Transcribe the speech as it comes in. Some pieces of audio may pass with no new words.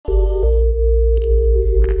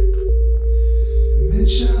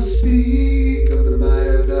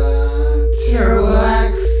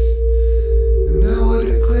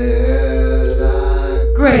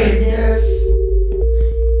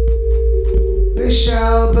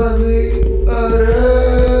shall but utter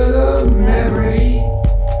the memory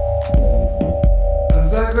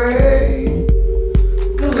of thy great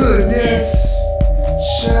goodness,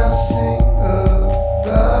 shall sing of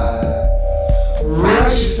thy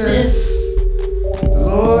righteousness. The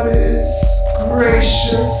Lord is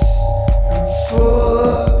gracious and full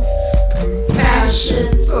of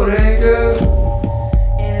compassion, slow to anger,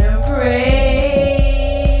 and of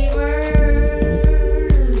great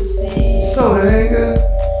mercy. slow to anger,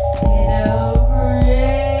 And of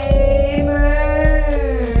great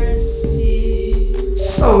mercy.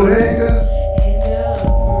 slow to anger, And of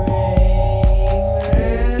great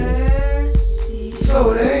mercy. slow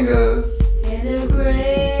to anger. And of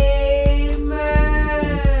great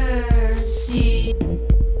mercy.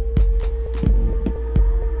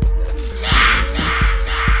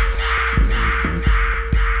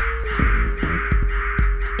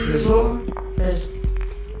 Yes, Lord.